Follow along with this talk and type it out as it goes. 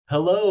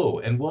Hello,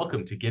 and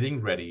welcome to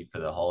Getting Ready for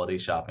the Holiday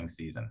Shopping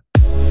Season.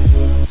 My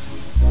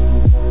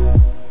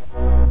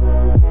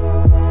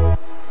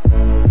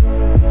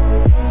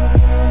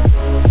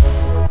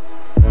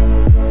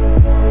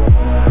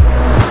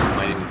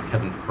name is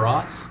Kevin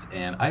Frost,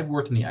 and I've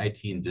worked in the IT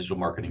and digital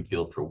marketing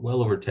field for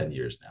well over 10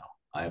 years now.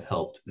 I've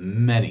helped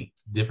many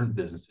different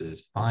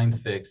businesses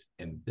find, fix,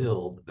 and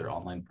build their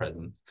online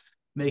presence,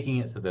 making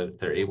it so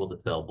that they're able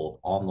to sell both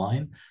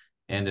online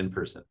and in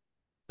person.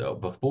 So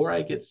before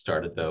I get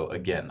started, though,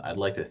 again, I'd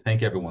like to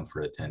thank everyone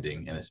for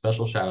attending, and a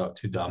special shout out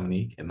to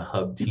Dominique and the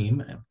Hub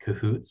team and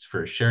Cahoots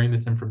for sharing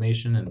this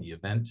information and the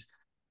event,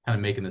 kind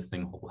of making this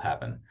thing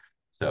happen.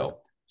 So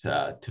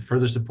to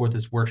further support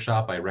this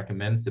workshop, I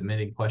recommend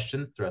submitting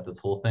questions throughout this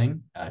whole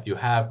thing. If you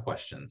have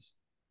questions,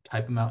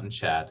 type them out in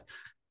chat.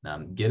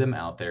 Get them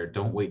out there.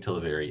 Don't wait till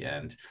the very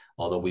end,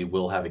 although we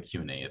will have a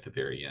Q&A at the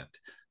very end.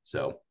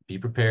 So be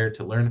prepared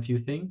to learn a few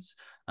things.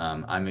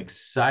 I'm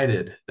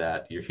excited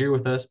that you're here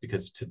with us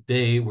because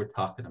today we're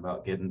talking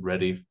about getting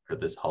ready for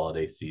this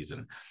holiday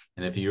season.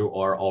 And if you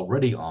are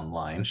already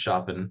online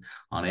shopping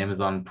on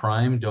Amazon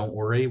Prime, don't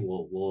worry,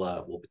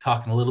 we'll be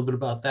talking a little bit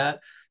about that.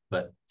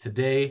 But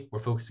today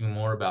we're focusing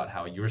more about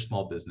how your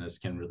small business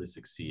can really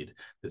succeed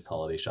this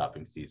holiday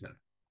shopping season.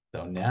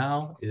 So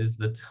now is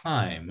the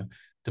time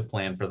to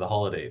plan for the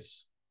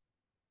holidays.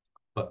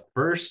 But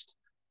first,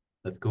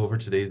 let's go over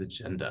today's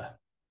agenda.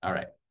 All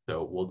right,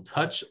 so we'll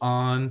touch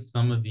on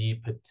some of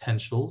the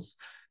potentials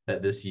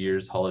that this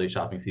year's holiday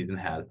shopping season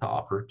has to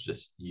offer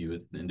just you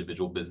as an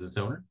individual business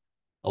owner,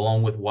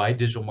 along with why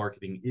digital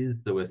marketing is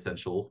so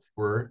essential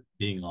for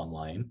being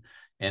online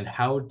and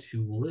how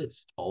to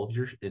list all of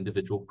your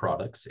individual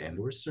products and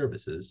or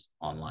services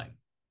online.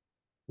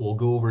 We'll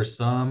go over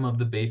some of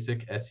the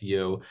basic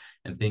SEO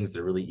and things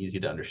that are really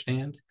easy to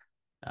understand,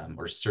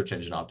 or search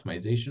engine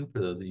optimization for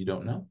those of you who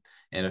don't know,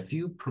 and a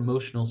few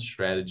promotional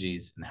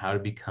strategies and how to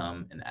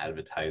become an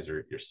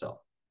advertiser yourself.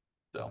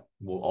 So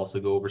we'll also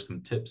go over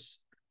some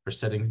tips for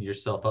setting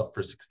yourself up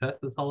for success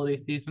this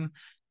holiday season,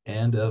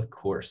 and of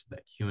course,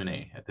 that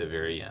Q&A at the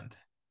very end.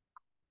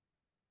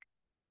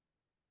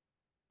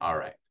 All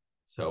right,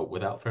 so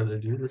without further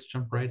ado, let's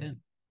jump right in.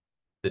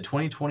 The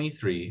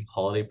 2023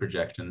 holiday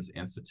projections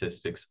and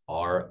statistics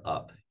are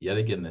up yet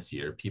again this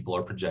year. People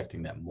are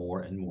projecting that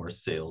more and more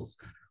sales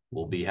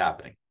will be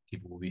happening.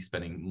 People will be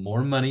spending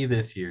more money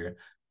this year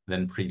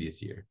than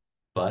previous year.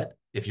 But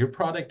if your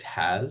product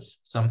has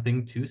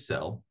something to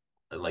sell,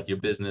 like your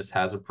business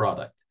has a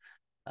product,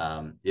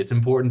 it's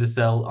important to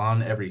sell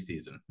on every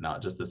season,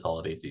 not just this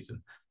holiday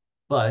season.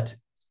 But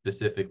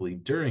specifically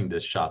during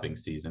this shopping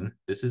season,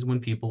 this is when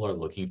people are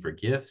looking for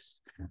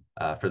gifts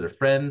for their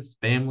friends,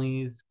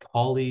 families,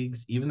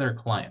 colleagues, even their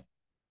clients.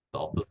 It's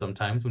also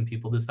sometimes when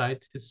people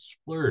decide to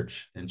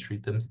splurge and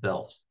treat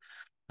themselves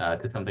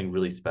to something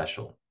really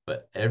special.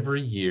 But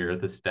every year,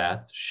 the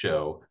stats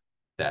show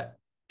that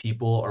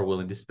people are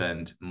willing to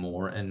spend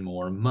more and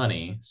more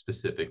money,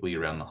 specifically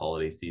around the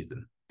holiday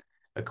season.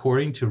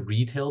 According to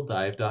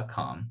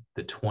RetailDive.com,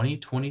 the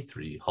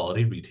 2023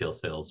 holiday retail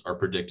sales are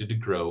predicted to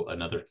grow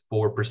another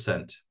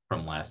 4%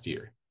 from last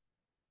year.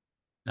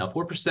 Now,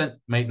 4%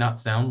 might not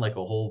sound like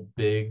a whole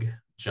big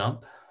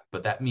jump,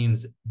 but that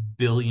means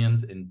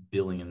billions and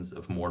billions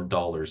of more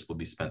dollars will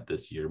be spent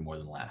this year more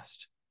than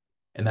last.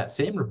 And that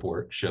same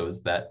report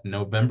shows that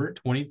November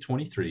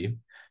 2023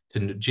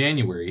 to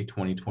January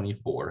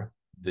 2024,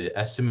 the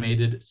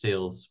estimated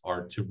sales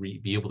are to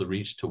be able to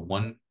reach to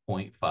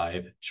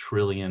 $1.5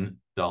 trillion.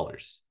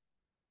 That's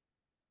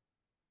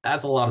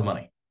a lot of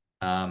money.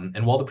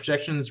 And while the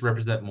projections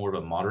represent more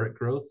of a moderate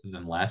growth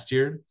than last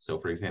year, so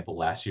for example,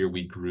 last year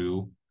we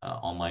grew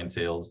online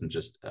sales and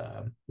just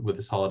with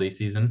this holiday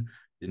season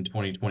in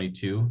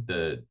 2022,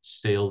 the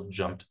sales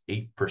jumped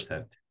 8%.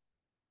 So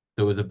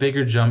it was a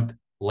bigger jump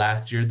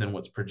last year than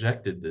what's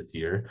projected this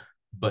year,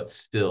 but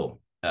still,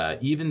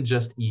 even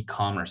just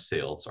e-commerce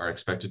sales are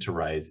expected to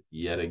rise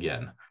yet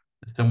again,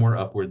 somewhere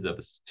upwards of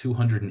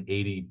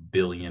 $280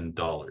 billion.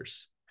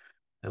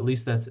 At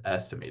least that's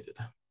estimated.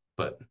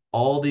 But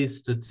all these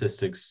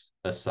statistics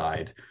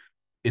aside,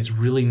 it's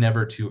really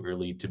never too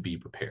early to be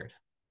prepared,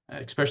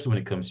 especially when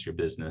it comes to your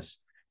business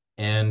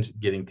and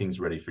getting things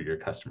ready for your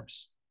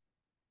customers.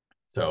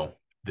 So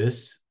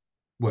this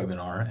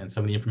webinar and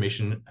some of the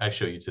information I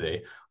show you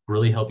today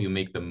really help you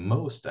make the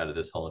most out of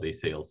this holiday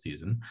sales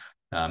season,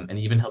 and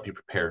even help you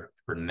prepare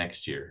for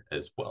next year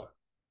as well.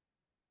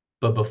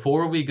 But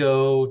before we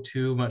go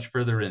too much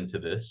further into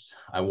this,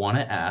 I want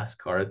to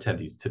ask our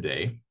attendees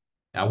today,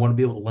 I want to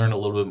be able to learn a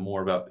little bit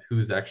more about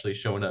who's actually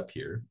showing up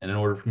here. And in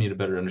order for me to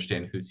better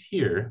understand who's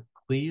here,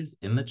 please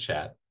in the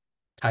chat,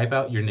 type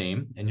out your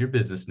name and your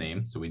business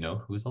name so we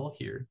know who's all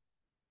here.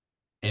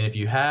 And if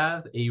you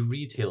have a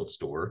retail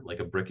store, like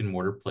a brick and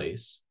mortar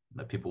place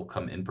that people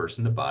come in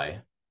person to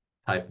buy,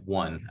 type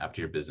 1 after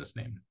your business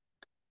name.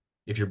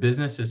 If your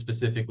business is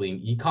specifically in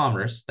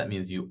e-commerce, that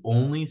means you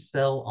only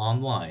sell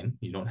online.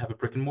 You don't have a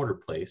brick and mortar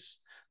place,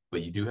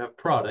 but you do have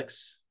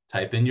products.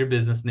 Type in your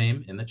business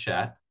name in the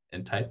chat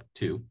and type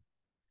 2.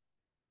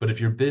 But if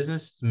your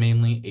business is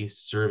mainly a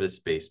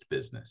service-based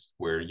business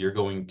where you're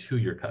going to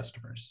your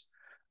customers,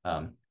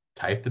 um,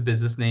 type the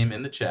business name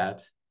in the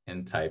chat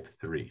and type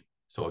 3.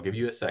 So I'll give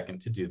you a second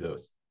to do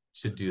those,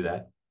 to do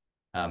that.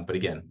 But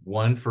again,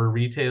 1 for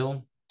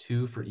retail,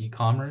 2 for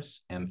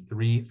e-commerce, and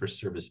 3 for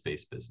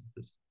service-based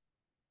businesses.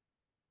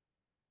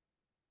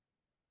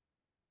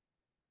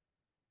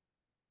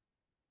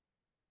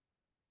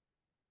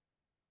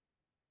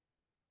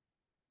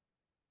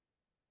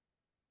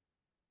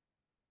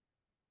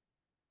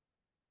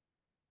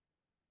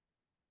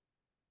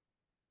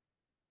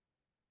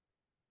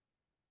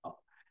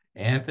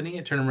 Anthony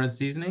at Turner Red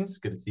Seasonings,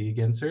 good to see you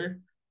again, sir.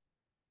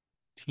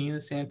 Tina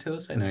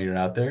Santos, I know you're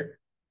out there.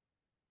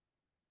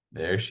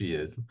 There she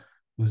is.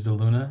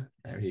 Uzaluna,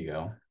 there you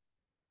go.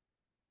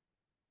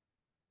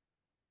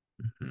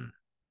 Mhm.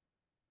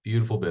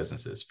 Beautiful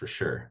businesses for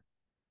sure.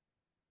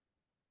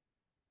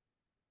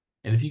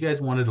 And if you guys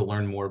wanted to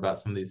learn more about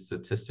some of these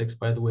statistics,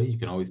 by the way, you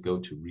can always go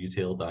to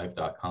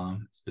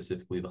retaildive.com,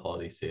 specifically the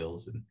holiday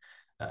sales and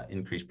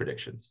increase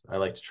predictions. I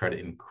like to try to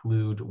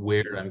include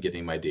where I'm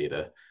getting my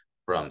data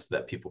from so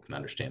that people can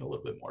understand a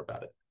little bit more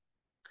about it.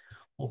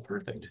 Well,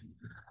 perfect.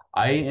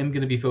 I am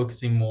going to be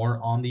focusing more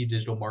on the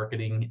digital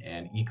marketing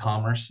and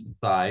e-commerce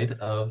side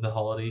of the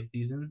holiday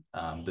season,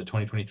 the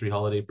 2023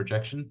 holiday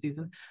projection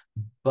season,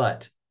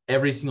 but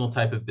every single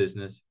type of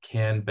business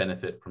can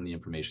benefit from the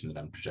information that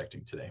I'm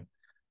projecting today.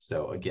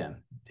 So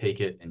again,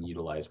 take it and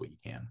utilize what you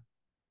can.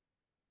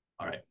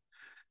 All right.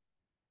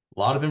 A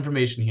lot of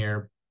information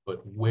here,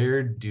 but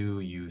where do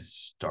you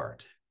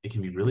start? It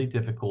can be really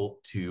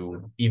difficult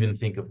to even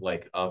think of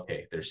like,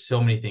 okay, there's so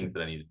many things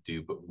that I need to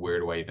do, but where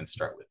do I even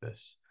start with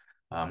this?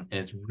 And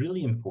it's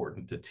really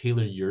important to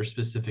tailor your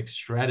specific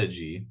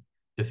strategy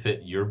to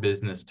fit your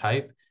business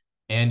type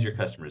and your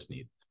customers'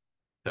 needs.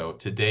 So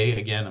today,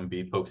 again, I'm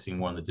be focusing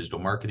more on the digital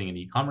marketing and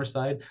e-commerce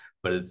side,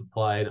 but it's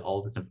applied,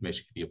 all this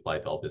information can be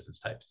applied to all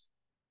business types.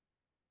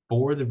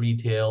 For the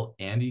retail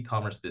and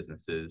e-commerce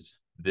businesses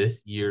this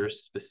year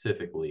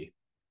specifically,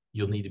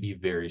 you'll need to be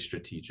very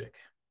strategic.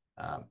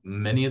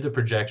 Many of the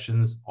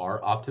projections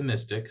are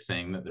optimistic,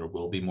 saying that there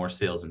will be more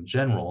sales in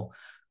general.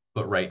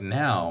 But right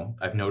now,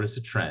 I've noticed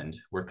a trend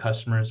where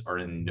customers are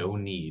in no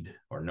need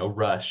or no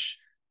rush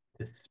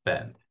to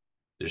spend.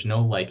 There's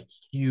no like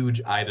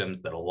huge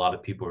items that a lot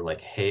of people are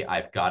like, hey,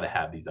 I've got to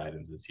have these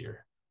items this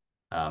year.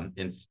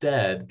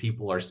 Instead,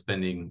 people are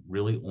spending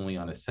really only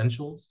on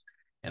essentials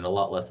and a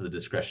lot less of the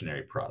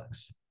discretionary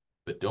products.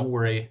 But don't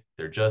worry,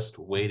 they're just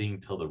waiting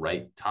till the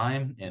right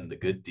time and the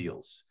good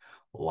deals.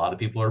 A lot of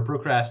people are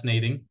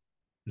procrastinating.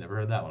 Never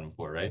heard that one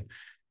before, right?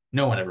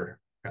 No one ever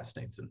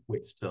procrastinates and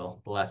waits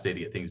till the last day to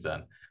get things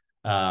done,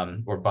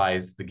 or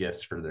buys the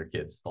gifts for their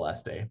kids the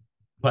last day.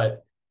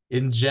 But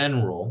in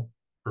general,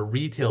 for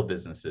retail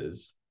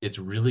businesses, it's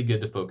really good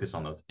to focus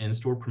on those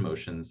in-store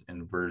promotions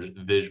and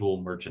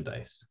visual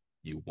merchandise.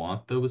 You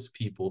want those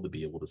people to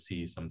be able to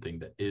see something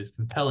that is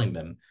compelling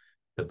them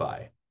to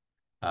buy.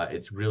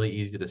 It's really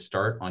easy to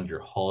start on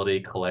your holiday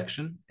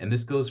collection, and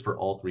this goes for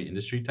all 3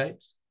 industry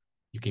types.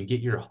 You can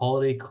get your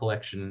holiday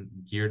collection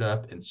geared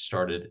up and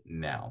started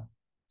now.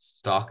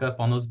 Stock up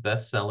on those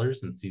best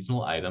sellers and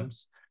seasonal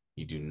items.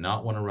 You do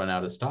not want to run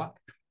out of stock.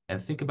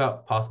 And think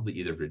about possibly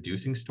either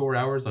reducing store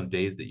hours on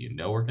days that you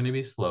know are going to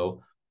be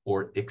slow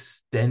or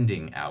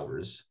extending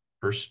hours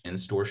for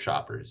in-store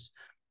shoppers.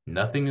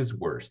 Nothing is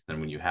worse than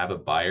when you have a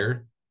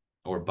buyer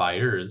or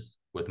buyers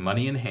with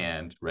money in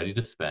hand ready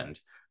to spend,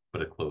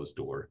 but a closed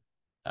door,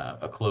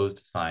 a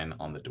closed sign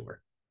on the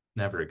door.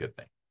 Never a good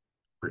thing.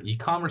 For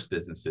e-commerce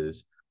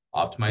businesses,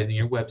 optimizing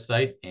your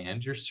website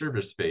and your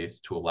server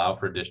space to allow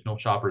for additional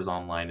shoppers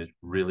online is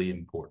really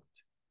important.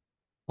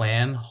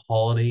 Plan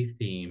holiday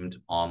themed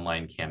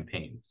online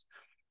campaigns,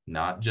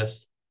 not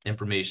just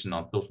information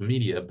on social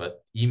media,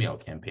 but email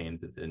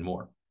campaigns and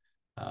more.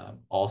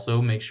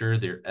 Also, make sure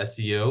their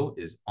SEO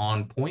is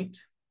on point.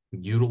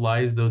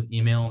 Utilize those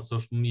email and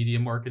social media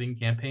marketing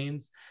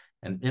campaigns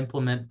and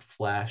implement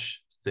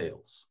flash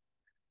sales.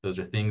 Those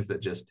are things that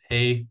just,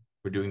 hey,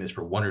 we're doing this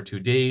for 1 or 2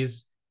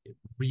 days. It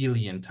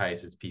really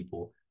entices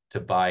people to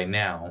buy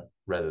now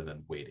rather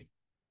than waiting.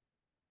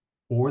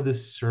 For the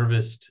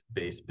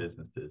service-based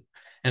businesses,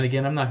 and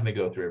again, I'm not going to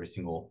go through every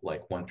single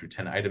like 1 through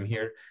 10 item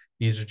here.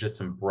 These are just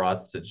some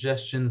broad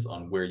suggestions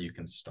on where you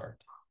can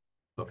start.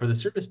 But for the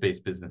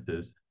service-based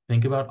businesses,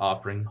 think about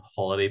offering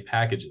holiday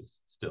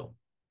packages still.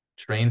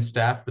 Train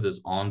staff for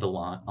those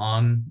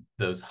on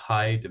those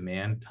high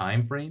demand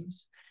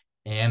timeframes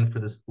and for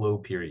the slow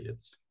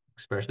periods,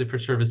 especially for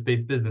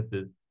service-based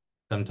businesses.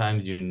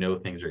 Sometimes you know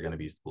things are going to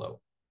be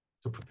slow.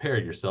 So prepare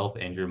yourself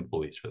and your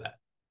employees for that.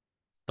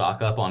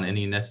 Stock up on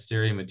any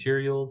necessary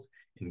materials,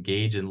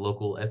 engage in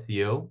local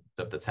SEO,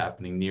 stuff that's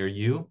happening near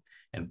you,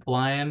 and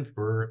plan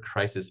for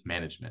crisis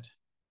management.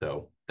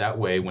 So that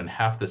way, when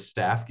half the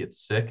staff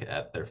gets sick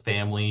at their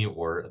family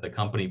or the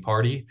company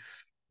party,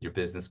 your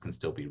business can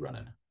still be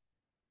running.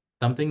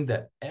 Something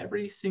that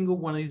every single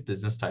one of these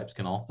business types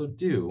can also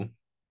do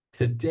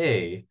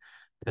today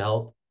to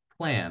help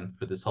plan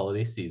for this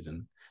holiday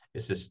season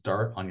is to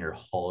start on your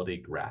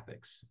holiday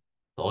graphics.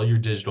 all your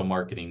digital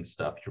marketing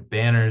stuff, your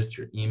banners,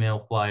 your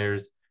email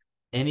flyers,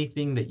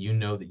 anything that you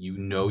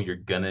know you're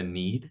gonna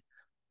need,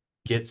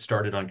 get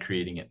started on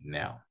creating it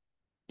now.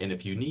 And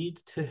if you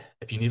need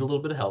a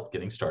little bit of help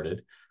getting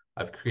started,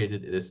 I've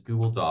created this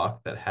Google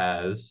Doc that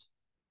has,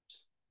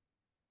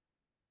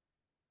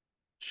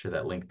 share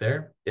that link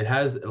there. It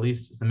has at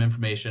least some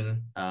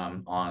information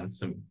on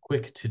some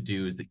quick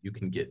to-dos that you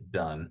can get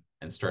done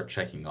and start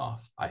checking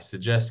off. I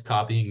suggest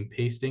copying and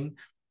pasting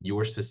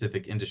your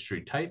specific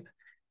industry type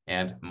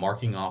and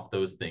marking off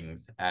those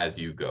things as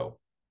you go.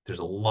 There's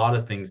a lot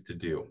of things to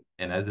do.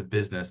 And as a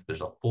business,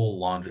 there's a full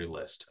laundry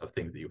list of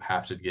things that you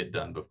have to get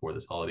done before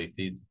this holiday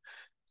season.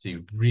 So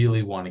you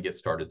really want to get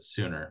started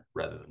sooner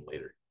rather than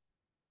later.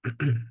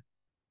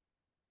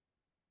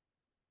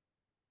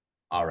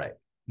 All right.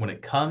 When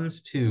it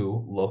comes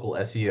to local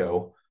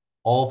SEO,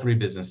 all three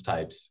business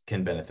types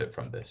can benefit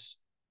from this.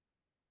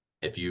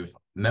 If you've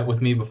met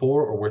with me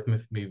before or worked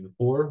with me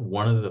before,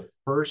 one of the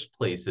first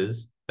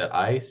places that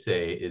I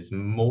say is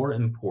more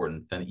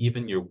important than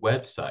even your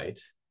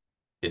website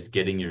is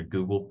getting your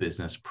Google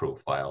business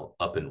profile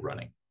up and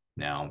running.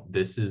 Now,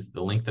 this is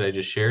the link that I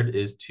just shared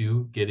is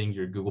to getting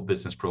your Google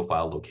business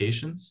profile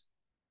locations.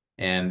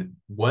 And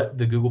what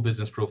the Google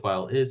business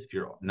profile is, if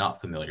you're not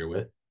familiar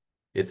with,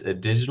 it's a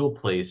digital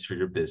place for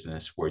your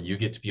business where you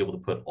get to be able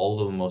to put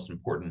all of the most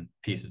important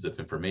pieces of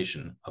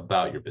information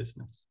about your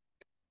business.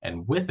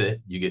 And with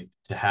it, you get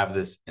to have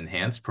this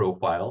enhanced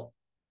profile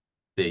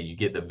that you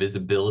get the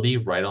visibility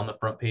right on the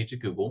front page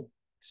of Google,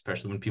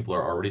 especially when people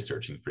are already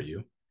searching for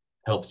you.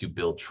 Helps you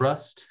build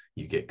trust.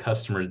 You get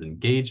customers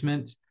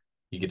engagement.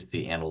 You get to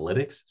see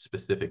analytics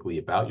specifically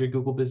about your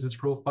Google business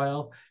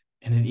profile.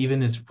 And it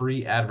even is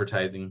free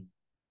advertising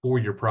for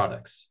your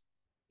products.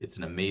 It's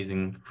an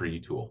amazing free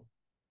tool.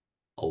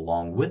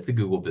 Along with the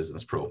Google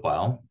business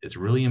profile, it's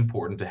really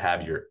important to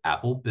have your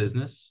Apple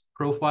business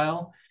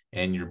profile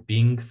and your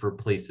Bing for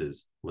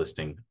Places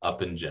listing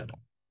up in general.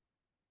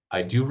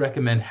 I do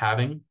recommend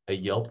having a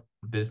Yelp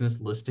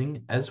business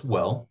listing as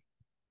well.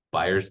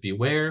 Buyers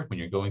beware when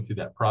you're going through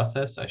that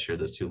process. I share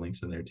those two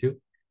links in there too.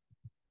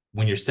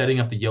 When you're setting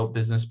up the Yelp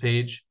business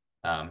page,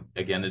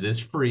 again, it is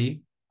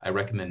free. I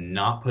recommend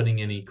not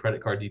putting any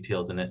credit card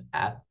details in it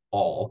at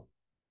all,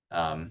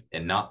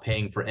 and not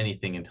paying for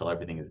anything until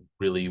everything is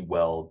really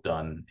well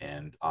done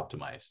and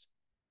optimized,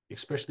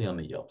 especially on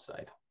the Yelp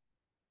side.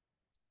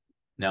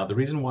 Now, the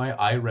reason why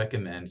I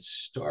recommend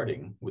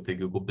starting with the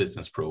Google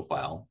business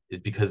profile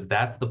is because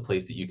that's the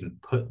place that you can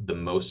put the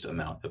most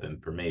amount of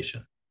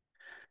information.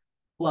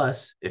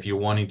 Plus, if you're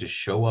wanting to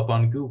show up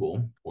on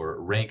Google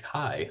or rank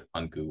high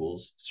on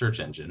Google's search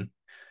engine,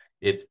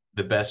 it's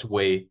the best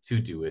way to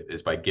do it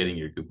is by getting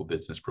your Google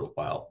business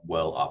profile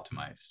well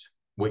optimized.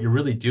 What you're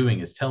really doing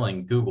is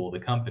telling Google, the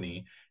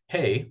company,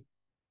 hey,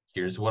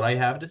 here's what I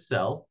have to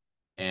sell,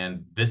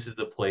 and this is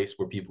the place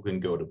where people can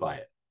go to buy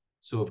it.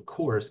 So of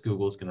course,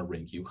 Google's going to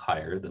rank you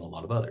higher than a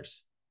lot of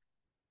others.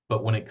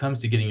 But when it comes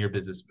to getting your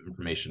business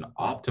information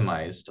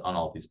optimized on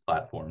all these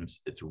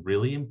platforms, it's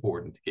really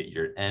important to get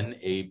your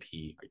NAP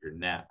or your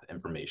NAP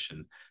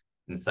information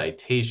and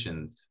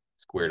citations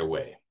squared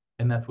away.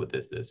 And that's what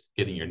this is,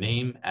 getting your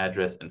name,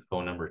 address, and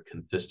phone number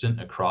consistent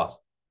across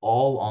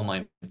all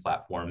online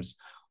platforms,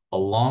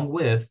 along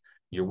with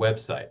your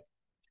website.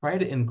 Try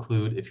to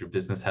include, if your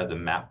business has a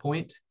map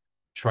point,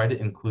 try to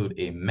include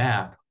a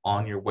map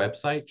on your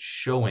website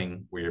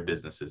showing where your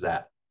business is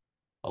at,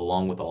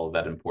 along with all of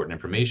that important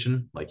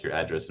information like your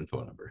address and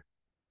phone number.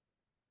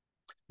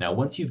 Now,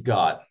 once you've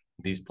got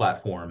these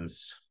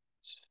platforms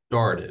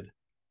started,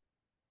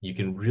 you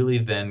can really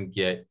then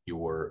get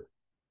your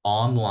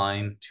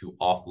online to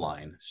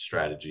offline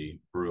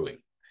strategy brewing.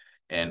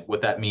 And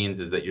what that means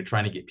is that you're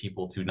trying to get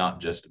people to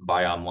not just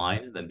buy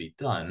online and then be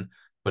done,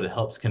 but it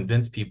helps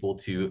convince people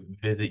to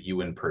visit you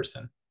in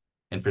person.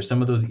 And for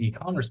some of those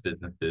e-commerce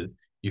businesses,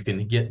 you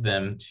can get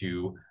them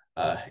to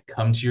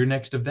come to your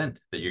next event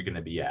that you're going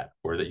to be at,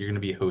 or that you're going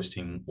to be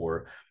hosting,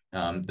 or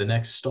the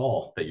next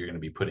stall that you're going to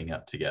be putting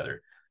up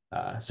together.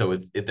 So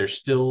there's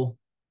still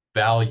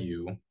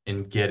value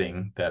in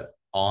getting that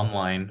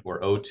online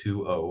or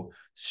O2O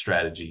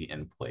strategy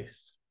in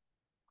place.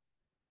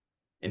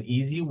 An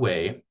easy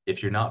way,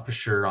 if you're not for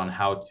sure on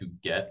how to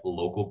get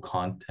local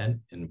content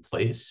in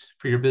place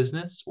for your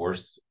business, or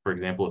for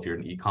example, if you're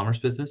an e-commerce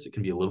business, it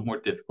can be a little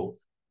more difficult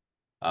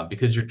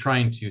because you're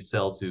trying to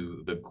sell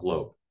to the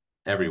globe,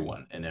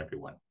 anyone and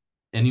everyone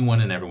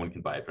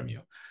can buy it from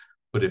you.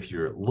 But if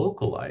you're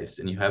localized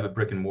and you have a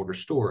brick and mortar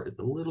store, it's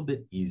a little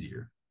bit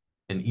easier.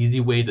 An easy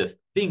way to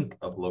think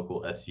of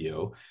local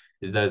SEO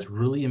is that it's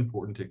really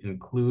important to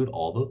include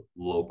all the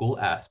local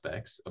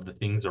aspects of the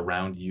things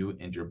around you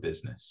and your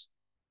business.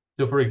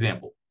 So for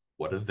example,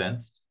 what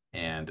events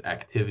and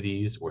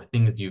activities or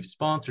things you've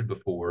sponsored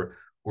before,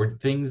 or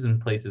things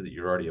and places that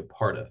you're already a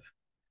part of.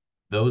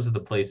 Those are the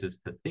places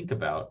to think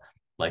about,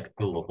 like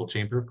the local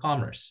chamber of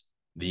commerce,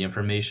 the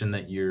information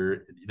that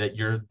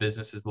your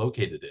business is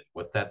located in,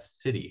 what's that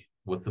city,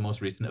 what's the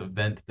most recent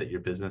event that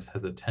your business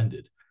has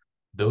attended.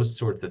 Those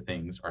sorts of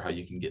things are how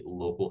you can get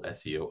local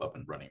SEO up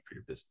and running for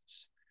your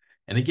business.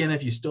 And again,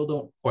 if you still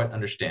don't quite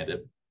understand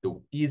it,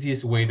 the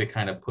easiest way to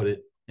kind of put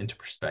it into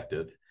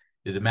perspective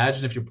is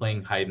imagine if you're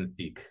playing hide and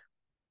seek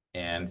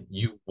and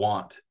you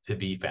want to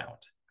be found.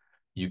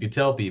 You could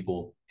tell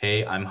people,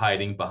 hey, I'm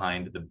hiding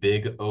behind the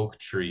big oak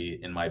tree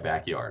in my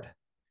backyard.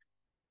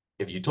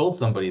 If you told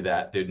somebody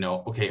that, they'd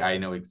know, okay, I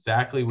know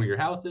exactly where your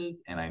house is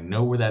and I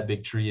know where that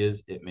big tree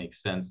is. It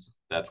makes sense.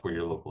 That's where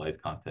your localized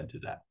content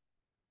is at.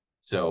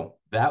 So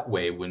that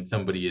way, when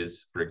somebody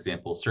is, for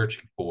example,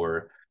 searching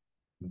for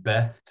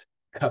best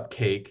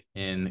cupcake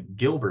in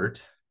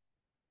Gilbert,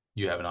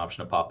 you have an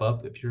option to pop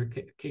up if you're a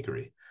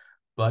cakery.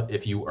 But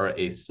if you are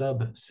a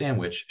sub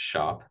sandwich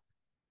shop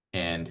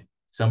and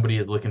somebody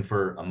is looking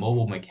for a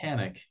mobile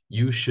mechanic,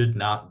 you should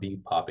not be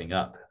popping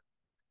up.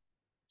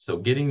 So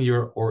getting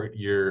your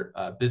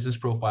business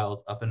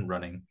profiles up and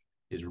running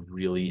is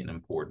really an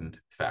important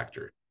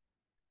factor.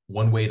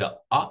 One way to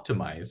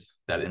optimize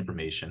that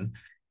information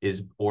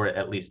is, or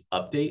at least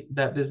update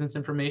that business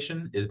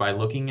information, is by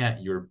looking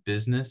at your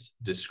business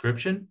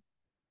description,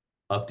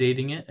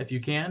 updating it if you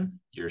can,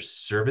 your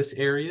service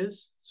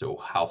areas, so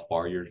how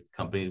far your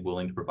company is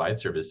willing to provide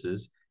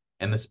services,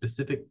 and the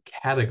specific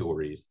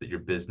categories that your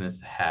business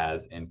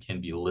has and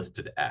can be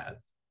listed as.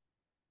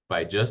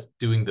 By just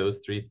doing those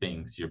three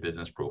things, your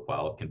business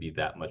profile can be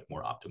that much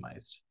more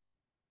optimized,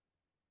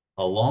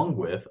 along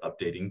with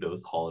updating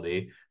those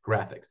holiday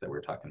graphics that we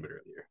were talking about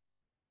earlier.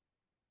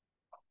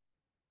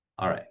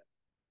 All right,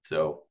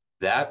 so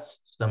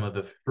that's some of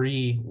the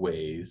free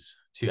ways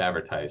to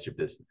advertise your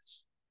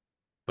business.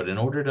 But in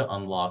order to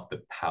unlock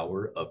the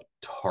power of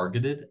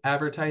targeted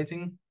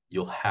advertising,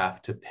 you'll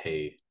have to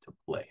pay to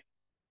play.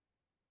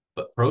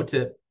 But pro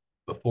tip,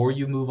 before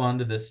you move on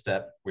to this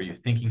step where you're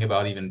thinking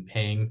about even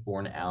paying for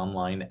an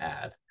online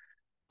ad,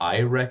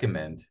 I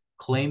recommend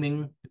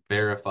claiming,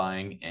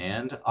 verifying,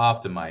 and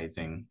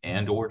optimizing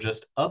and or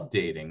just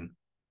updating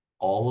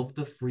all of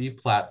the free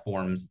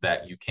platforms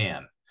that you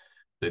can.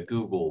 The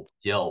Google,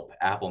 Yelp,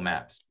 Apple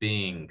Maps,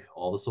 Bing,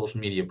 all the social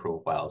media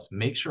profiles.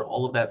 Make sure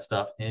all of that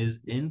stuff is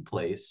in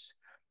place.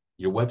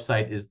 Your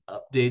website is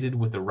updated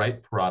with the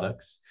right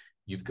products.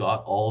 You've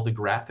got all the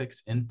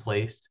graphics in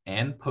place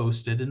and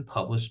posted and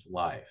published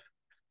live.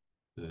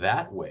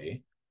 That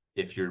way,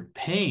 if you're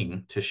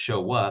paying to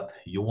show up,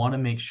 you want to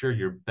make sure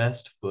your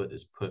best foot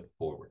is put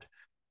forward.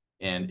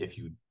 And if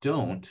you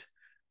don't,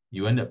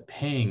 you end up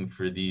paying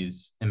for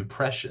these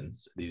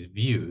impressions, these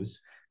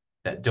views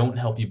that don't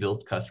help you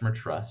build customer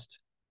trust,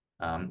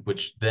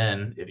 which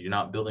then, if you're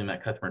not building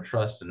that customer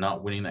trust and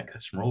not winning that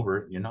customer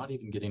over, you're not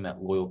even getting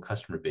that loyal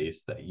customer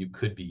base that you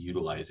could be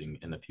utilizing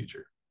in the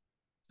future.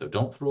 So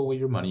don't throw away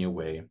your money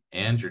away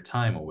and your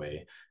time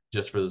away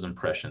just for those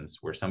impressions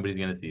where somebody's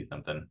going to see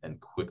something and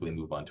quickly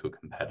move on to a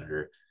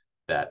competitor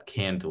that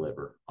can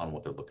deliver on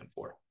what they're looking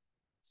for.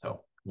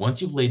 So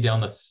once you've laid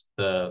down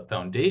the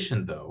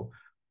foundation, though,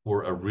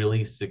 for a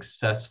really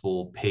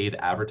successful paid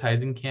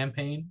advertising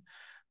campaign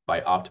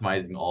by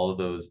optimizing all of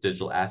those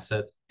digital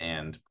assets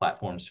and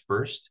platforms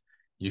first,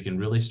 you can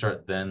really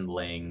start then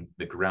laying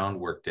the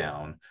groundwork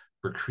down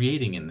for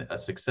creating a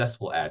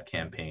successful ad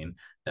campaign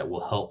that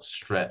will help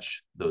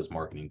stretch those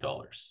marketing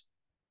dollars.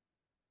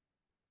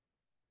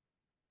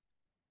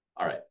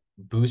 All right,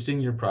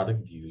 boosting your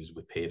product views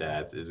with paid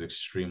ads is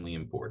extremely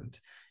important.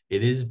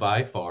 It is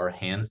by far,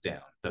 hands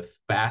down, the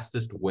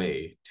fastest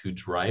way to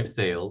drive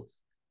sales,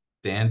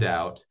 stand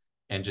out,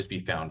 and just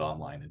be found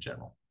online in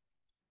general.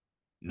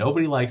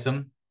 Nobody likes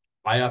them.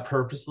 I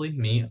purposely,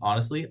 me,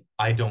 honestly,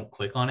 I don't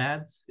click on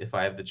ads if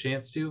I have the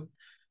chance to.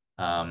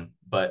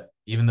 But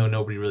even though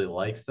nobody really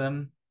likes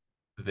them,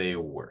 they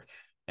work.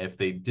 If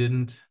they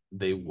didn't,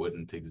 they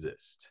wouldn't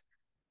exist.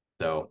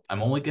 So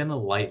I'm only going to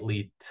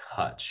lightly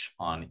touch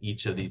on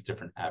each of these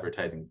different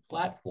advertising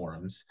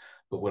platforms.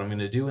 But what I'm going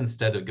to do,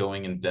 instead of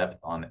going in depth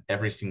on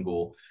every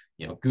single,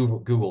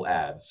 Google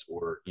ads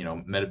or,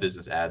 Meta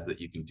Business ads that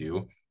you can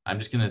do, I'm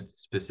just going to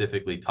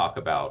specifically talk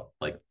about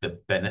like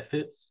the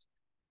benefits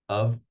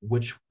of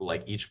which,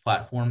 like, each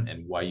platform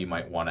and why you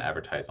might want to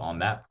advertise on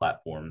that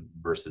platform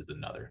versus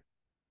another.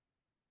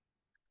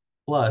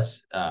 Plus,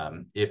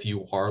 if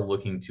you are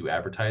looking to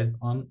advertise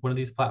on one of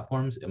these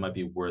platforms, it might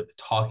be worth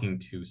talking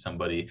to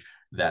somebody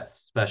that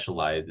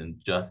specializes in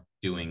just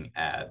doing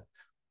ads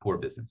for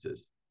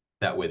businesses.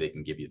 That way they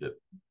can give you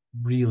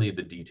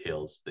the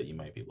details that you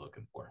might be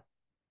looking for.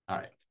 All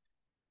right.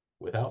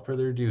 Without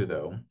further ado,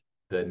 though,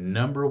 the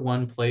number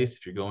one place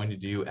if you're going to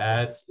do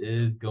ads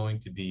is going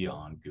to be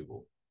on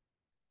Google.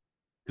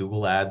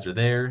 Google ads are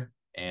there,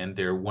 and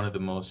they're one of the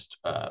most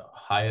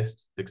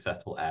highest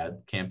successful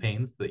ad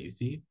campaigns that you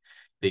see.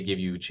 They give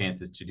you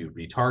chances to do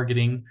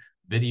retargeting,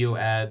 video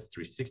ads,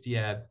 360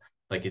 ads.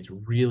 Like, it's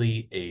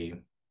really a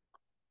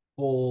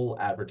full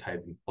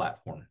advertising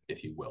platform,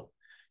 if you will.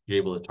 You're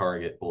able to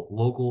target both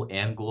local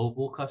and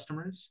global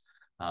customers.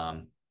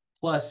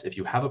 Plus, if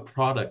you have a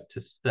product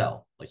to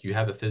sell, like you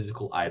have a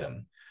physical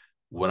item,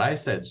 what I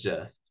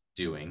suggest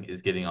doing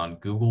is getting on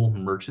Google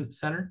Merchant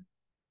Center,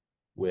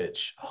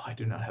 which, I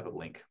do not have a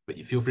link, but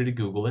you feel free to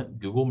Google it,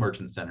 Google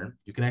Merchant Center.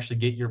 You can actually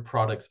get your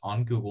products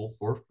on Google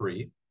for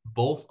free,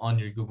 both on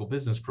your Google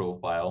business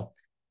profile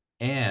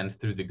and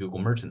through the Google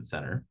Merchant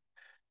Center.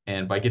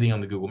 And by getting on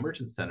the Google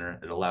Merchant Center,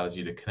 it allows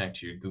you to connect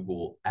to your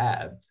Google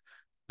Ads.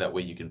 That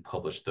way you can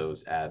publish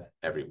those ads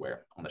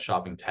everywhere. On the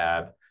shopping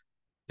tab,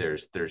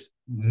 there's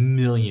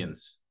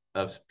millions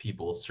of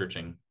people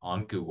searching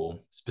on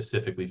Google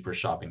specifically for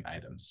shopping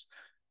items.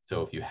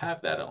 So if you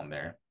have that on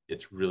there,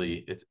 it's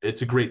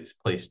a great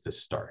place to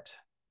start.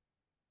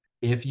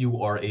 If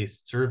you are a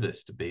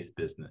service-based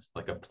business,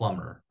 like a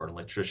plumber or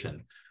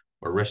electrician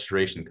or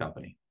restoration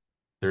company,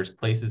 there's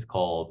places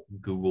called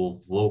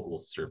Google Local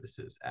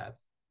Services ads.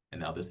 And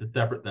now this is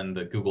separate than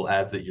the Google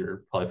ads that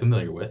you're probably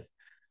familiar with.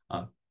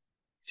 Um,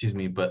 excuse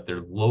me, but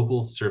they're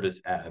local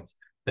service ads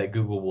that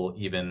Google will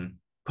even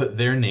put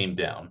their name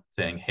down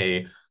saying,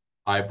 hey,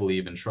 I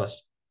believe and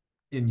trust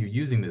in you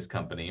using this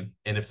company.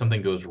 And if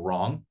something goes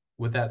wrong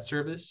with that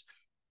service,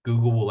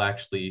 Google will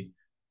actually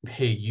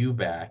pay you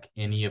back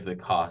any of the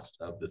cost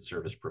of the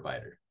service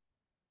provider.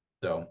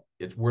 So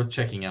it's worth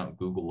checking out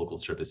Google Local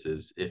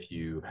Services if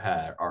you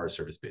are a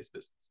service-based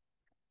business.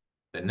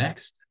 The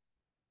next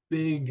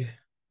big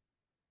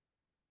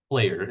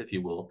player, if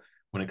you will,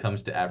 when it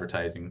comes to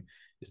advertising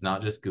is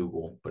not just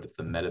Google, but it's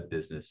the Meta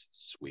Business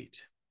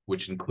Suite,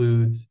 which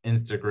includes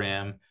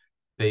Instagram,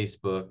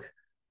 Facebook,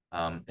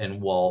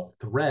 and while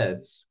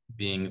Threads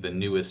being the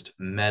newest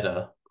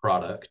Meta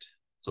product,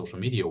 social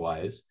media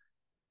wise,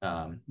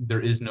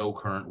 there is no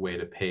current way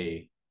to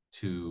pay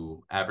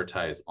to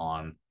advertise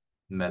on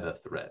Meta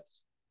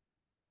Threads.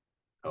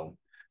 So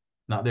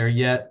not there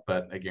yet,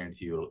 but I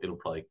guarantee you it'll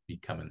probably be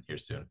coming here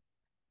soon.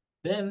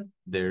 Then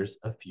there's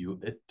a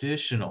few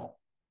additional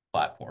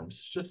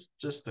platforms,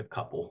 just a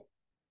couple.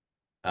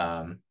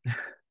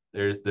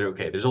 There's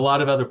a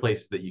lot of other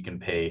places that you can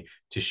pay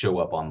to show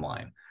up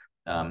online.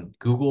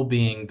 Google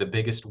being the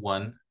biggest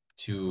one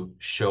to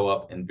show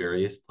up in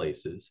various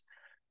places.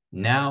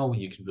 Now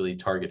you can really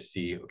target to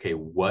see, okay,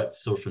 what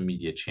social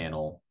media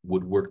channel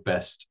would work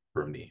best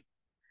for me.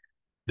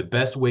 The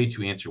best way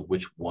to answer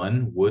which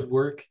one would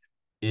work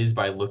is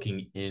by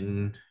looking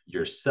in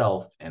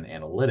yourself and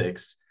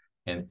analytics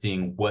and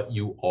seeing what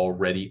you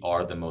already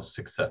are the most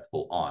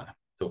successful on.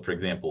 So for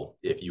example,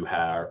 if you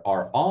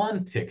are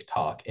on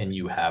TikTok and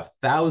you have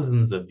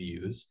thousands of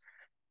views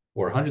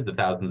or hundreds of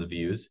thousands of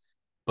views,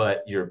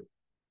 but your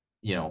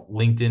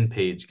LinkedIn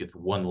page gets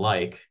one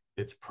like,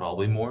 it's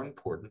probably more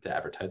important to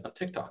advertise on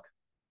TikTok.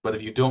 But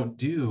if you don't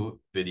do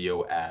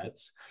video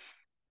ads,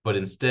 but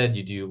instead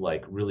you do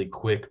like really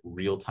quick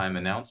real-time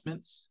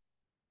announcements,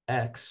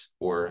 X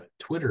or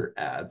Twitter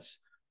ads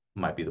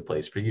might be the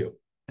place for you.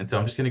 And so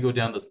I'm just going to go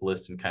down this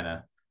list and kind of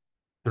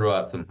throw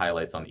out some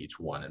highlights on each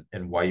one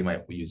and why you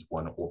might use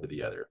one over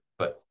the other.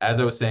 But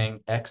as I was saying,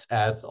 X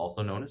ads,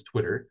 also known as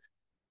Twitter,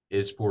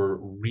 is for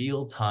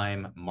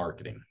real-time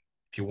marketing.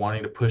 If you're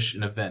wanting to push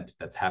an event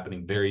that's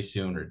happening very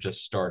soon or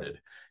just started,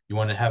 you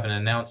want to have an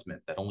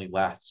announcement that only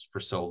lasts for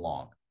so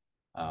long.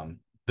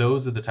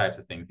 Those are the types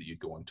of things that you'd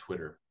go on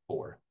Twitter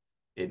for.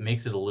 It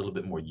makes it a little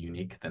bit more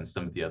unique than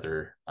some of the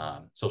other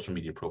social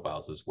media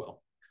profiles as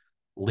well.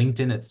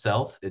 LinkedIn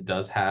itself, it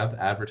does have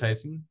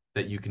advertising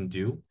that you can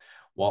do.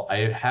 While I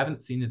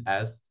haven't seen it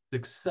as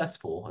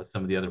successful as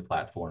some of the other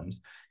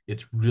platforms,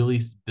 it's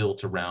really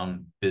built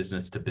around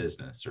business to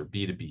business or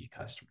B2B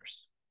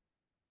customers.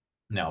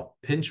 Now,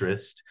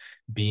 Pinterest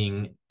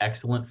being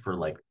excellent for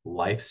like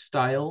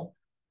lifestyle,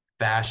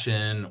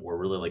 fashion, or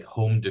really like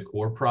home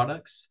decor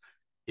products,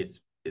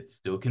 it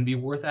still can be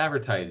worth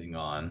advertising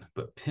on,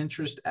 but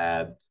Pinterest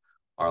ads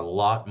are a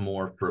lot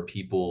more for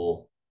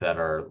people that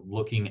are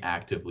looking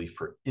actively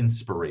for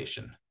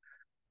inspiration.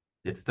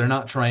 They're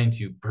not trying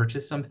to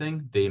purchase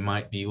something, they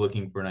might be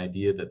looking for an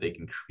idea that they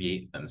can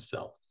create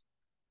themselves.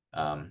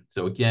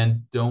 So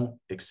again, don't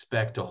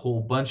expect a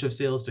whole bunch of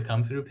sales to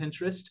come through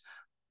Pinterest.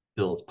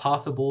 Still it's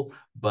possible,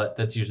 but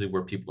that's usually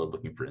where people are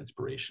looking for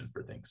inspiration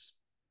for things.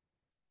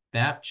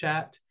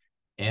 Snapchat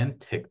and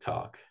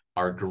TikTok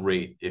are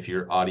great if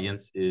your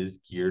audience is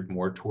geared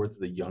more towards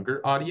the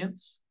younger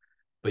audience,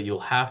 but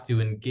you'll have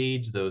to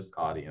engage those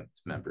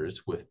audience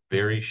members with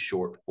very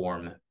short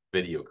form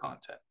video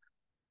content.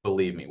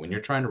 Believe me, when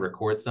you're trying to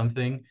record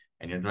something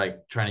and you're like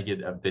trying to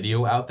get a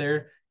video out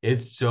there,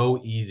 it's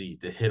so easy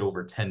to hit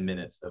over 10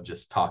 minutes of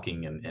just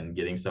talking and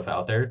getting stuff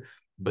out there.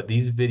 But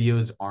these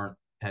videos aren't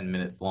 10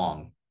 minutes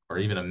long or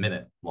even a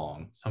minute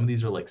long. Some of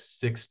these are like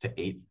 6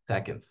 to 8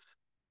 seconds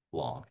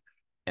long.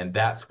 And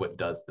that's what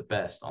does the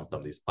best on some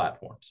of these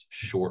platforms,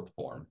 short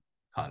form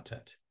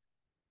content.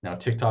 Now,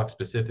 TikTok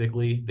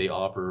specifically, they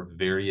offer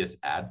various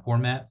ad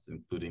formats,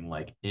 including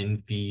like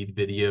in-feed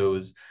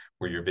videos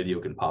where your video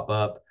can pop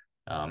up,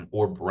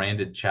 or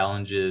branded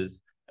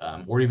challenges,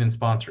 or even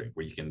sponsoring,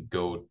 where you can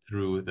go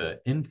through the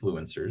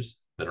influencers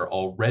that are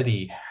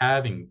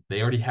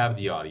they already have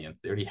the audience,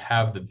 they already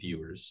have the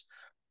viewers,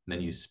 and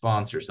then you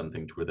sponsor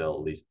something to where they'll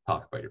at least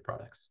talk about your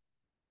products.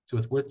 So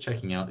it's worth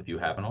checking out if you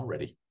haven't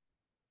already.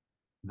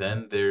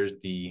 Then there's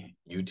the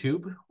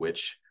YouTube,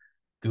 which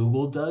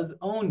Google does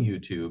own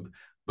YouTube,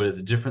 but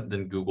it's different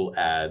than Google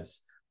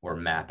Ads or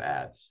Map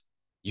Ads.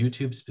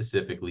 YouTube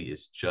specifically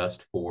is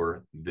just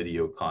for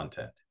video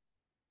content.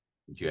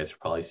 You guys have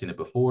probably seen it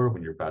before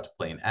when you're about to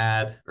play an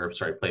ad, or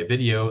sorry, play a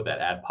video, that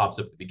ad pops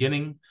up at the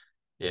beginning.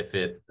 If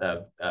it's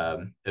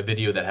a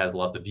video that has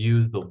lots of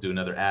views, they'll do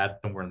another ad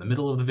somewhere in the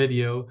middle of the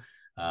video.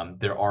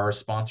 There are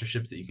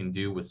sponsorships that you can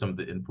do with some of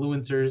the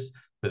influencers,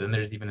 but then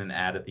there's even an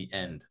ad at the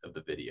end of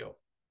the video.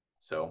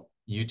 So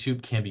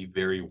YouTube can be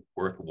very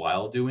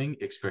worthwhile doing,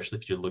 especially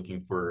if you're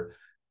looking for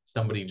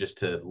somebody just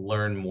to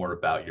learn more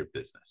about your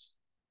business.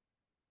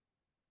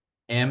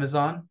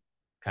 Amazon,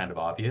 kind of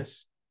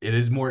obvious. It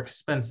is more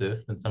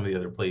expensive than some of the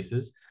other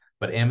places,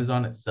 but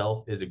Amazon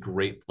itself is a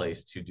great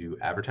place to do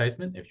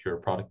advertisement if you're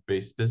a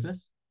product-based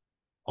business,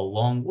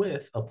 along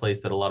with a place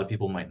that a lot of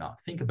people might not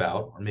think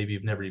about, or maybe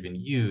you've never even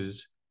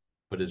used,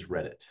 but is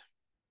Reddit.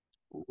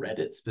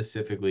 Reddit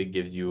specifically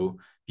gives you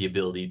the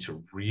ability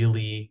to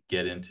really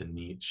get into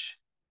niche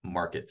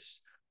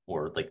markets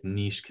or like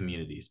niche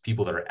communities,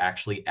 people that are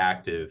actually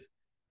active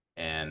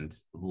and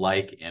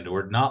like and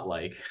or not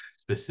like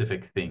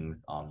specific things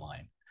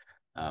online.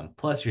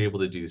 Plus, you're able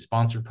to do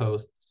sponsored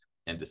posts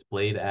and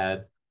displayed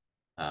ads.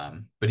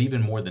 But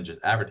even more than just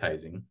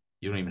advertising,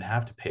 you don't even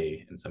have to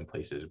pay in some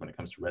places when it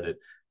comes to Reddit.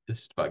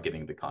 It's just about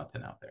getting the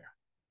content out there.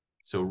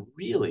 So,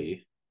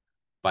 really,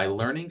 by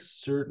learning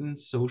certain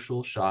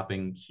social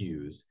shopping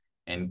cues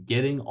and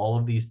getting all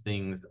of these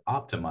things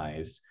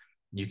optimized,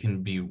 you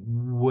can be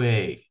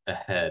way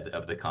ahead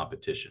of the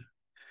competition.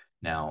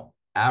 Now,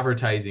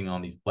 advertising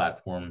on these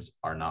platforms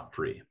are not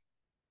free,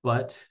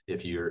 but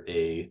if you're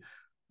a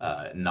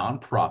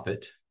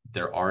nonprofit,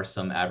 there are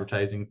some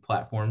advertising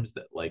platforms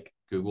that like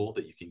Google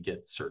that you can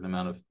get a certain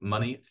amount of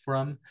money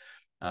from.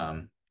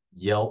 Um,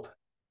 Yelp,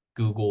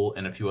 Google,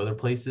 and a few other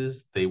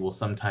places, they will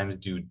sometimes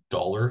do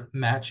dollar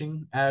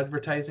matching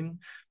advertising.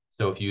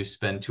 So if you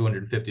spend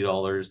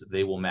 $250,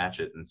 they will match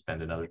it and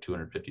spend another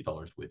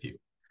 $250 with you.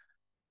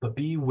 But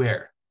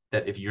beware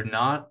that if you're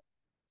not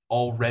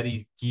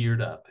already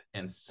geared up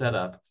and set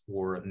up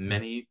for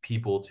many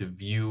people to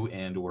view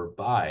and or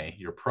buy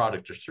your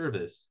product or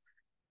service,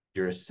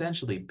 you're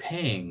essentially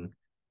paying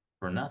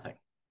for nothing.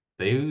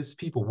 Those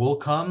people will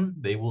come,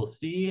 they will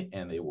see,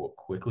 and they will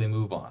quickly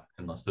move on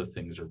unless those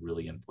things are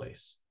really in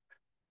place.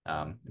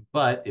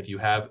 But if you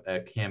have a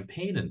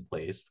campaign in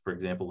place, for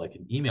example, like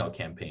an email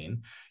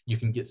campaign, you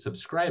can get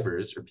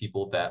subscribers or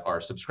people that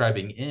are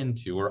subscribing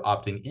into or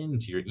opting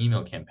into your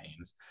email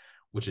campaigns,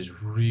 which is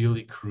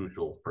really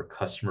crucial for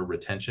customer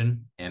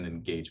retention and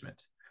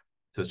engagement.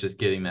 So it's just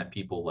getting that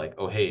people like,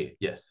 oh, hey,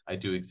 yes, I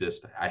do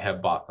exist. I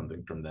have bought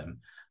something from them.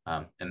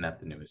 And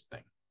that's the newest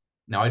thing.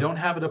 Now, I don't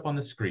have it up on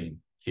the screen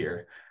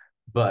here,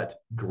 but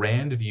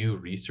Grand View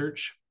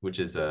Research, which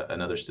is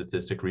another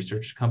statistic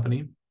research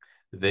company,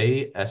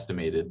 they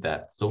estimated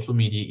that social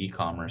media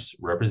e-commerce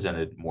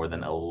represented more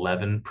than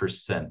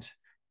 11%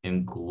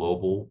 in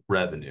global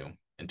revenue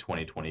in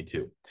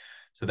 2022.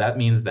 So that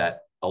means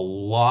that a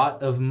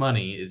lot of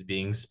money is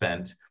being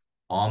spent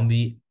on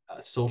the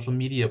social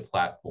media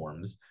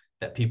platforms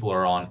that people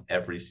are on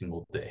every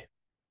single day.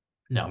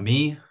 Now,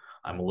 me,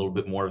 I'm a little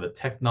bit more of a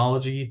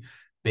technology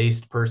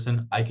based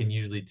person. I can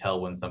usually tell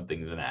when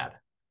something's an ad,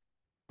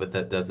 but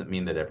that doesn't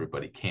mean that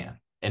everybody can.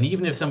 And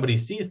even if somebody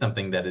sees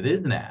something that it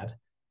is an ad,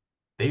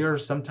 they are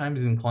sometimes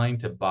inclined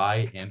to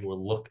buy and or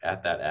look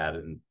at that ad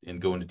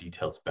and go into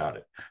details about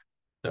it.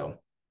 So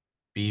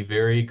be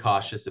very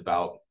cautious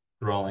about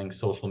throwing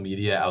social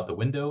media out the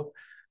window.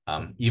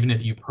 Even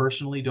if you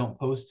personally don't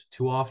post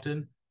too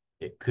often,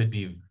 it could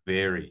be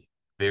very,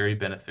 very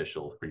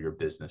beneficial for your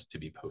business to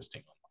be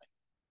posting online.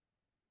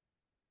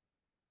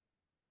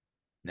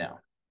 Now,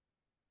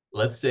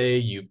 let's say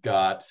you've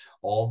got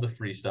all the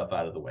free stuff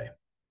out of the way.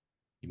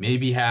 You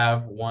maybe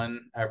have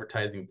one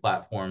advertising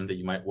platform that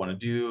you might want to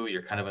do.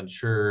 You're kind of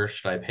unsure,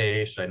 should I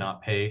pay? Should I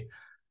not pay?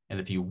 And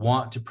if you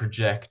want to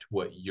project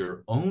what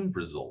your own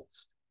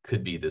results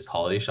could be this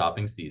holiday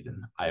shopping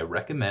season, I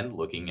recommend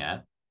looking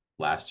at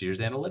last year's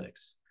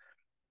analytics,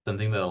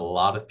 something that a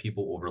lot of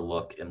people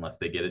overlook unless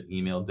they get it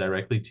emailed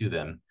directly to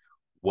them,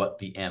 what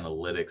the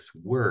analytics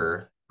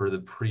were for the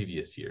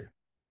previous year.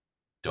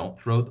 Don't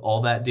throw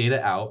all that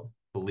data out.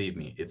 Believe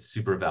me, it's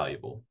super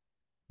valuable.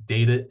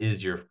 Data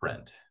is your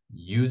friend.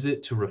 Use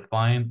it to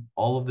refine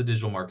all of the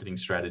digital marketing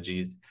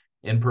strategies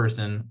in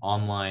person,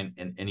 online,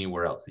 and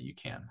anywhere else that you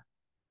can.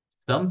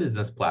 Some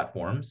business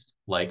platforms,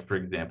 like for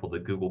example, the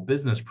Google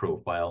Business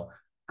Profile,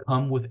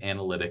 come with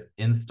analytics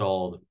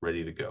installed,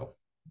 ready to go.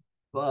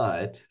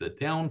 But the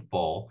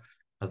downfall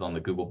is on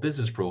the Google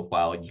Business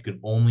Profile, you can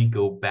only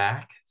go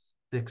back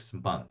 6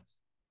 months.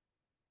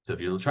 So if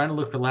you're trying to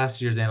look for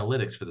last year's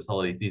analytics for this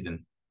holiday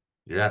season,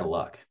 you're out of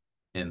luck.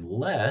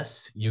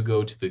 Unless you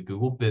go to the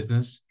Google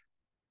Business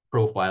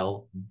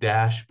Profile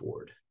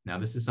dashboard. Now,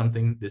 this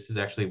is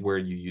actually where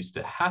you used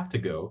to have to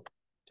go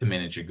to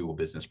manage your Google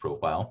Business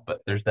Profile,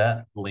 but there's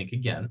that link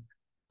again.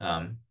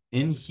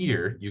 In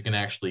here, you can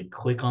actually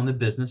click on the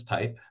business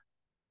type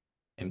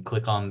and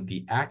click on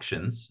the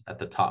actions at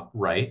the top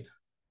right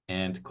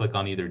and click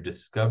on either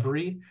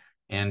discovery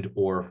and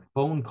or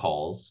phone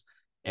calls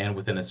and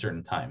within a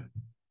certain time.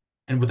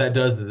 And what that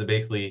does is it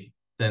basically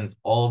sends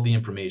all of the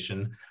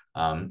information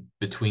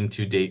between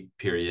two date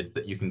periods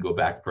that you can go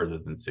back further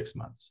than 6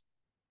 months.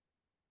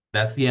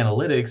 That's the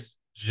analytics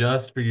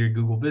just for your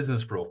Google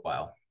business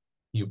profile.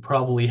 You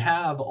probably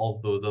have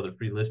all those other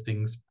free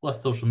listings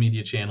plus social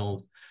media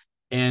channels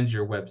and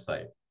your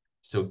website.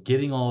 So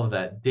getting all of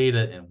that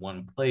data in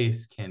one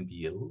place can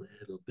be a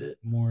little bit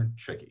more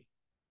tricky.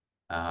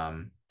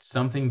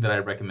 Something that I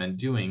recommend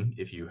doing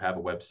if you have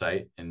a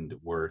website and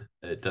where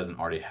it doesn't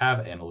already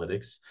have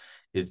analytics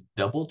is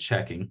double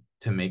checking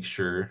to make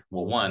sure,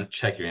 well, one,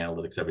 check your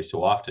analytics every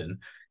so often.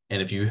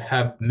 And if you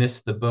have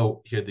missed the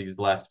boat here these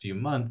last few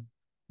months,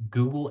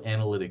 Google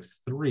Analytics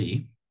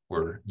 3,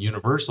 or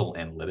Universal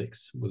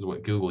Analytics was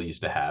what Google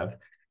used to have,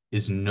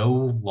 is no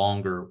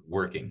longer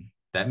working.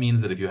 That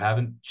means that if you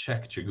haven't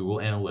checked your Google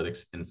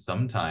Analytics in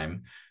some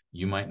time,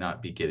 you might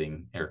not be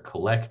getting or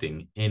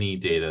collecting any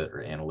data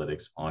or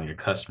analytics on your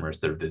customers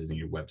that are visiting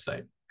your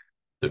website.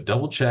 So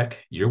double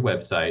check your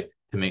website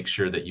to make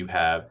sure that you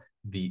have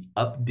the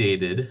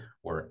updated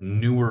or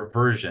newer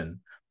version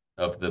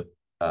of the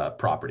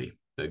property,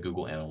 the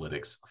Google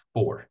Analytics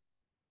 4.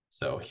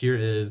 So here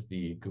is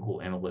the Google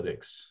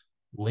Analytics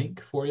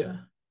link for you.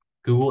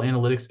 Google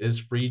Analytics is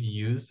free to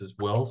use as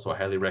well, so I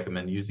highly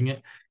recommend using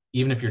it.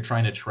 Even if you're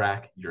trying to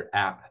track your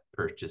app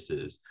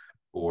purchases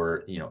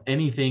or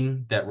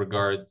anything that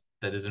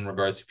is in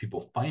regards to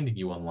people finding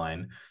you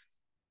online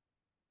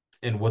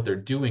and what they're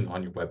doing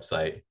on your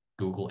website,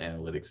 Google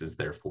Analytics is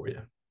there for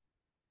you.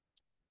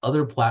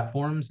 Other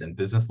platforms and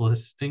business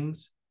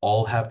listings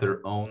all have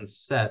their own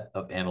set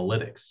of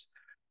analytics,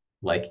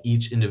 like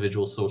each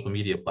individual social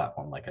media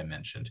platform, like I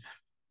mentioned.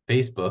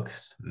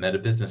 Facebook's Meta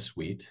Business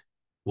Suite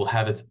will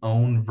have its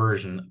own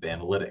version of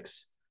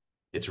analytics.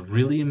 It's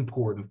really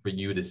important for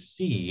you to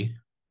see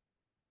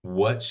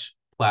which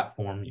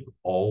platform you're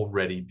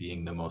already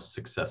being the most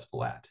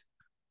successful at.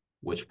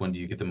 Which one do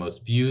you get the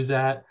most views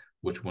at?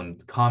 Which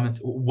one's comments?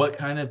 What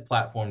kind of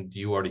platform do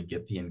you already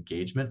get the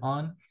engagement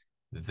on?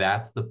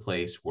 That's the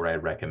place where I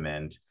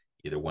recommend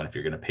either one, if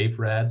you're going to pay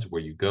for ads,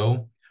 where you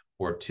go,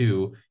 or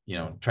two,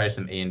 try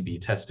some A and B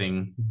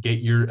testing, get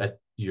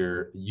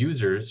your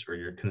users or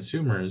your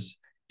consumers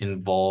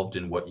involved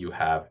in what you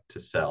have to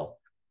sell.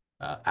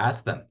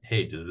 Ask them,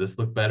 hey, does this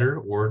look better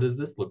or does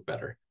this look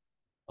better?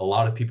 A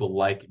lot of people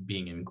like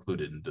being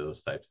included into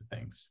those types of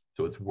things,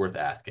 so it's worth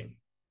asking.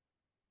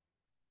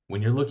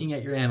 When you're looking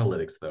at your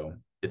analytics, though,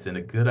 it's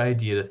a good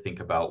idea to think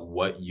about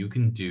what you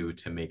can do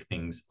to make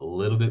things a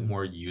little bit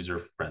more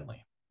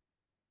user-friendly.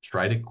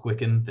 Try to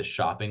quicken the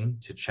shopping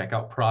to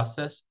checkout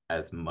process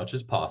as much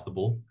as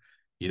possible.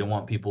 You don't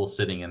want people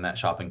sitting in that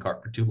shopping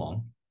cart for too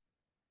long.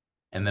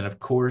 And then, of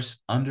course,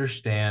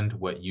 understand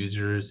what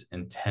users'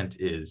 intent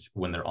is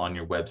when they're on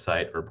your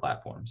website or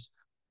platforms.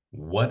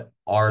 What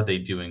are they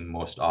doing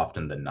most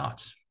often than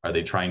not? Are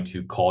they trying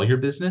to call your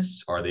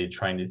business? Are they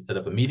trying to set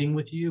up a meeting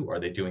with you? Are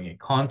they doing a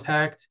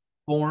contact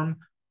form?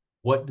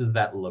 What does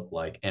that look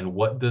like? And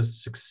what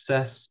does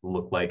success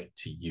look like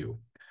to you?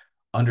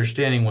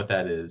 Understanding what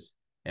that is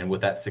and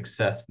what that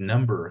success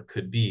number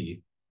could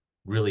be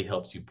really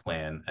helps you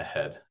plan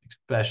ahead,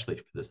 especially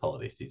for this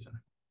holiday season.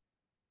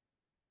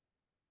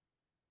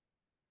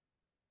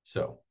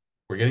 So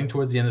we're getting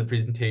towards the end of the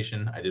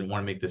presentation. I didn't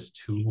want to make this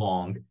too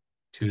long,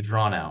 too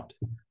drawn out,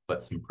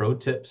 but some pro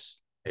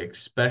tips,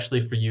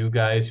 especially for you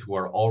guys who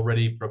are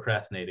already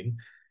procrastinating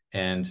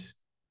and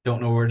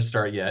don't know where to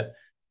start yet.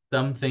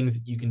 Some things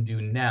that you can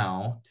do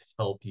now to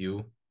help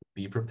you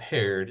be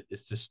prepared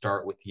is to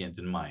start with the end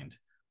in mind.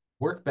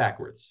 Work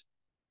backwards.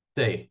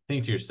 Think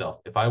to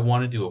yourself, if I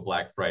want to do a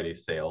Black Friday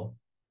sale,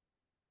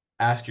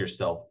 ask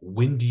yourself,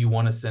 when do you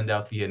want to send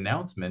out the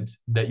announcement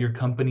that your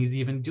company's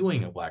even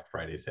doing a Black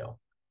Friday sale?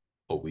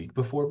 A week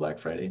before Black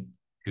Friday?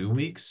 2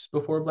 weeks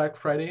before Black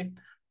Friday?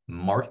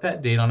 Mark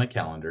that date on a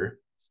calendar,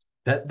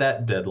 set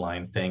that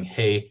deadline saying,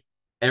 hey,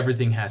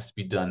 everything has to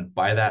be done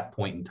by that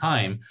point in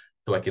time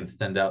so I can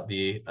send out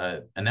the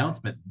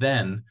announcement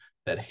then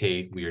that,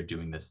 hey, we are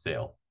doing this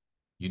sale.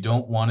 You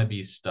don't want to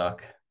be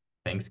stuck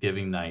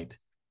Thanksgiving night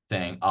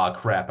saying, oh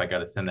crap, I got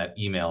to send that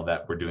email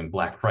that we're doing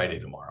Black Friday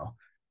tomorrow.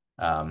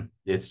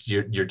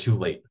 You're too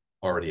late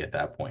already at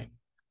that point.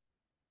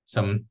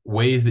 Some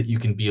ways that you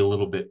can be a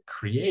little bit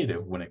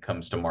creative when it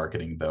comes to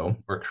marketing, though,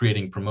 or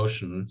creating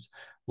promotions,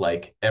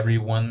 like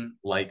everyone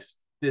likes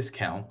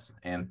discounts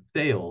and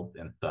sales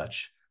and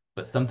such,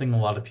 but something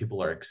a lot of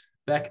people are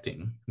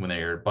expecting when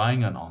they are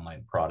buying an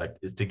online product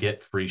is to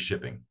get free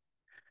shipping.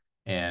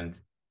 And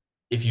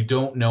if you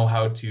don't know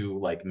how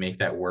to make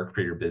that work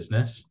for your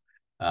business,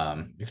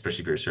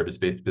 especially if you're a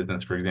service-based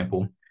business, for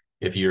example,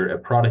 if you're a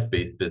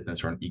product-based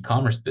business or an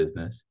e-commerce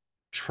business,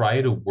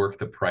 try to work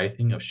the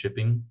pricing of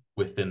shipping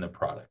within the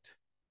product.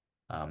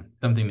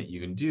 Something that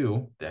you can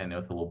do that I know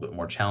it's a little bit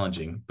more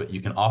challenging, but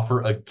you can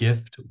offer a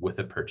gift with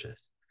a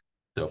purchase.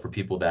 So for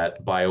people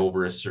that buy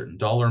over a certain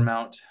dollar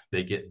amount,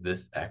 they get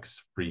this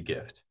X free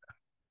gift.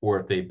 Or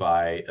if they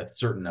buy a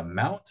certain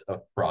amount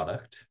of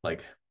product,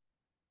 like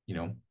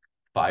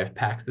 5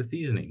 packs of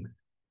seasonings,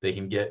 they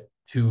can get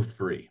 2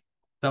 free.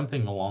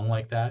 Something along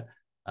like that.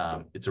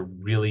 It's a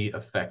really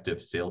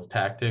effective sales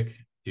tactic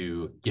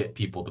to get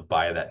people to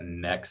buy that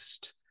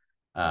next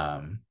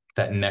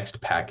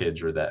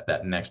package or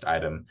that next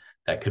item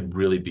that could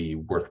really be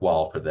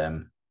worthwhile for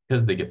them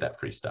because they get that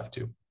free stuff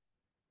too.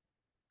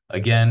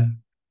 Again,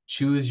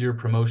 choose your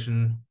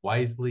promotion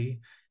wisely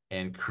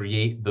and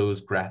create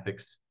those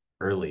graphics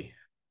early.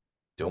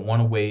 Don't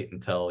want to wait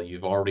until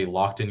you've already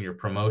locked in your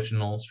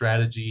promotional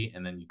strategy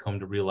and then you come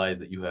to realize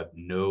that you have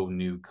no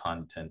new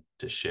content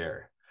to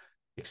share.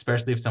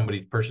 Especially if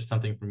somebody purchased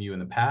something from you in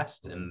the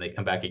past and they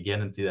come back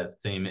again and see that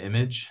same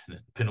image and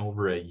it's been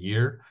over a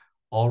year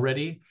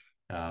already,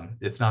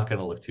 it's not going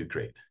to look too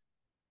great.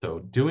 So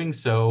doing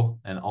so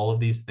and all of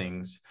these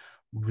things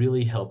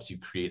really helps you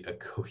create a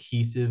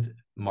cohesive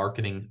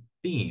marketing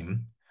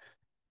theme.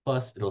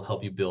 Plus, it'll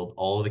help you build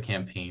all of the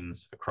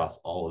campaigns across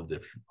all of the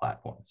different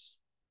platforms.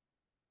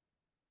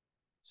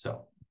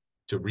 So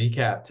to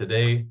recap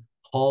today,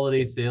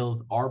 holiday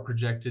sales are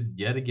projected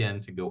yet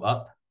again to go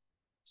up.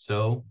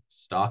 So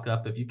stock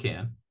up if you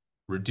can.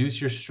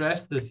 Reduce your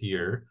stress this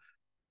year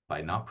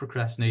by not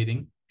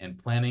procrastinating and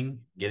planning,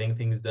 getting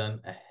things done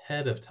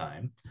ahead of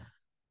time.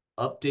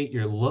 Update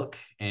your look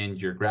and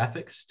your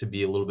graphics to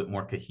be a little bit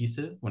more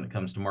cohesive when it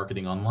comes to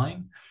marketing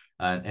online,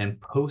 and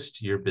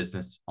post your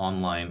business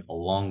online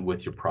along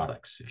with your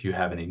products. If you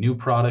have any new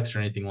products or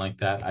anything like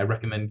that, I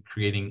recommend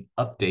creating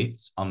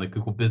updates on the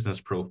Google Business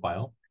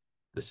profile.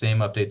 The same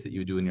updates that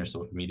you do in your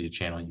social media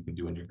channel, you can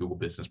do in your Google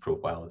Business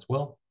profile as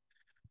well.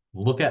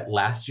 Look at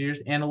last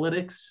year's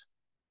analytics.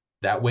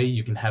 That way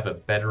you can have a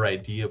better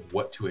idea of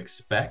what to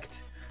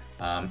expect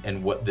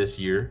and what this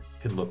year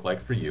could look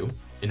like for you.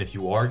 And if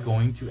you are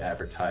going to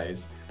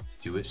advertise,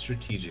 do it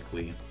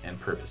strategically and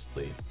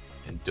purposely,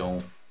 and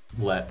don't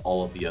let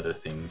all of the other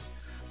things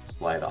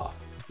slide off.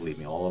 Believe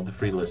me, all of the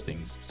free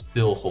listings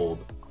still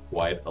hold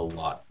quite a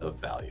lot of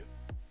value.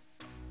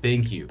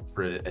 Thank you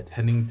for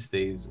attending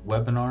today's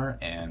webinar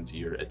and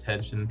your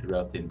attention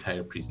throughout the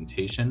entire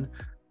presentation.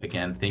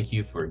 Again, thank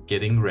you for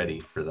getting ready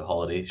for the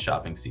holiday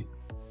shopping season.